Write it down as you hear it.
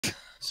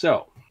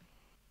So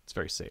It's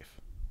very safe.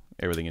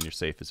 Everything in your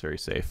safe is very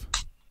safe.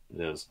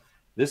 it is.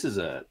 This is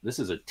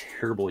a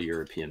terrible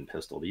European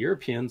pistol. The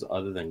Europeans,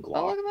 other than Oh,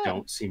 Glock, look at that.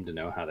 don't seem to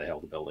know how the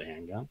hell to build a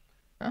handgun.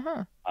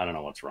 Uh-huh. I don't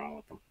know what's wrong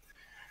with them.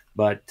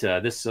 But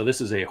this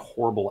is a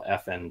horrible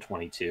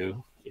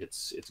FN-22.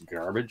 It's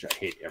garbage. I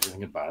hate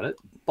everything about it.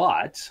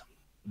 But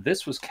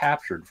this was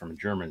captured from a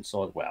German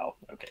soldier. Well,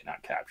 okay,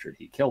 not captured.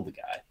 He killed the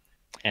guy,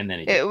 and then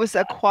It was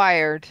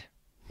acquired.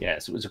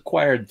 Yes, it was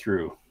acquired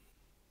through.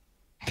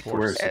 It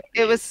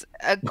was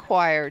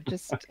acquired.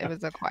 It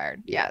was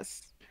acquired.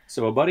 Yes.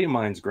 So a buddy of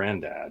mine's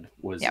granddad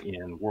was Yep.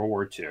 in World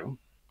War II.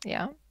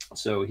 Yeah.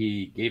 So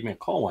he gave me a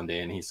call one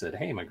day and he said,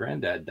 "Hey, my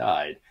granddad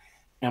died,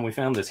 and we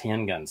found this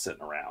handgun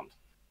sitting around.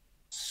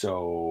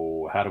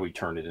 So how do we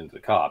turn it into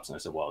the cops?" And I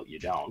said, "Well, you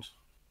don't.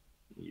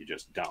 You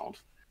just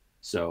don't."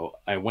 So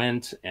I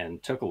went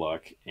and took a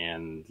look,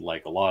 and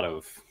like a lot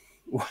of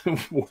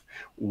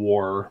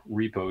war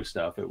repo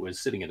stuff, it was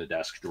sitting in a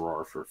desk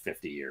drawer for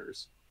 50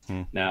 years.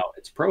 Now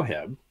it's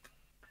prohib.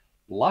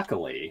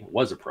 Luckily, it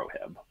was a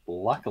prohib.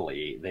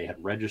 Luckily, they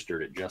had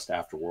registered it just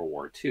after World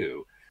War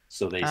II,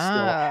 so they still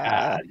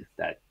had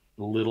that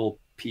little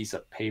piece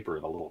of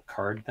paper, the little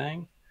card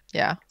thing.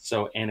 Yeah.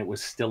 So, and it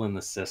was still in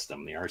the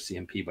system. The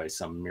RCMP, by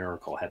some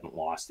miracle, hadn't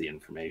lost the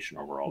information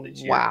over all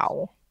these years.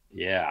 Wow.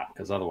 Yeah,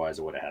 because otherwise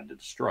I would have had to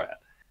destroy it.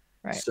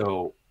 Right.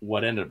 So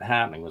what ended up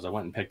happening was I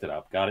went and picked it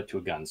up, got it to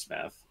a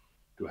gunsmith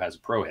who has a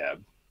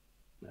prohib,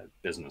 a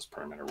business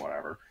permit or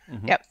whatever.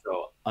 Yep.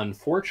 So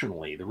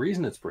unfortunately, the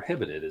reason it's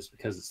prohibited is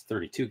because it's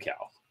 32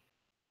 cal.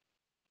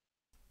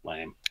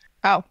 Lame.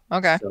 Oh,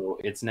 okay. So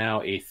it's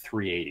now a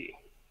 380.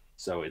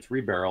 So it's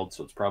rebarreled,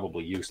 so it's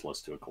probably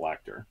useless to a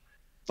collector.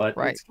 But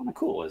it's kind of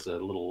cool as a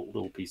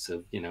little piece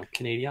of,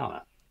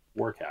 Canadiana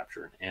war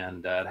capture,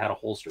 and it had a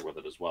holster with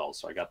it as well.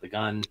 So I got the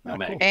gun, no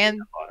mag, and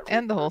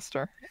the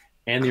holster,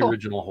 and the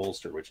original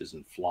holster, which is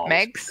in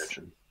flawless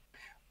condition.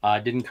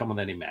 Didn't come with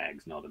any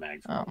mags. No, the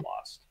mags were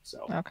lost.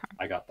 So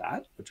I got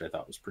that, which I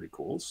thought was pretty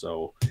cool.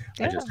 So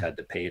I just had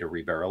to pay to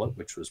rebarrel it,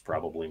 which was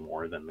probably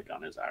more than the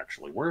gun is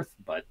actually worth.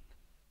 But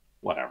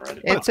whatever.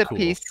 It's a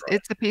piece.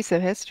 It's a piece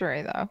of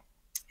history, though.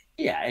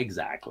 Yeah,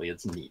 exactly.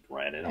 It's neat,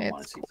 right? I don't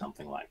want to see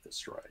something like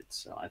destroyed.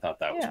 So I thought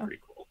that was pretty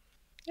cool.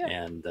 Yeah.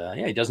 And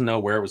he doesn't know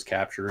where it was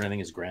captured or anything.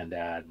 His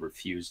granddad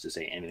refused to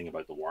say anything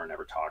about the war,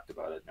 never talked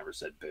about it, never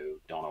said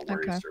boo, don't know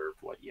where he served,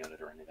 what unit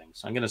or anything.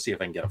 So I'm going to see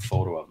if I can get a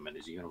photo of him in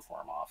his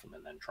uniform off him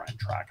and then try and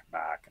track him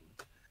back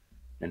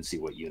and see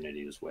what unit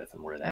he was with and where that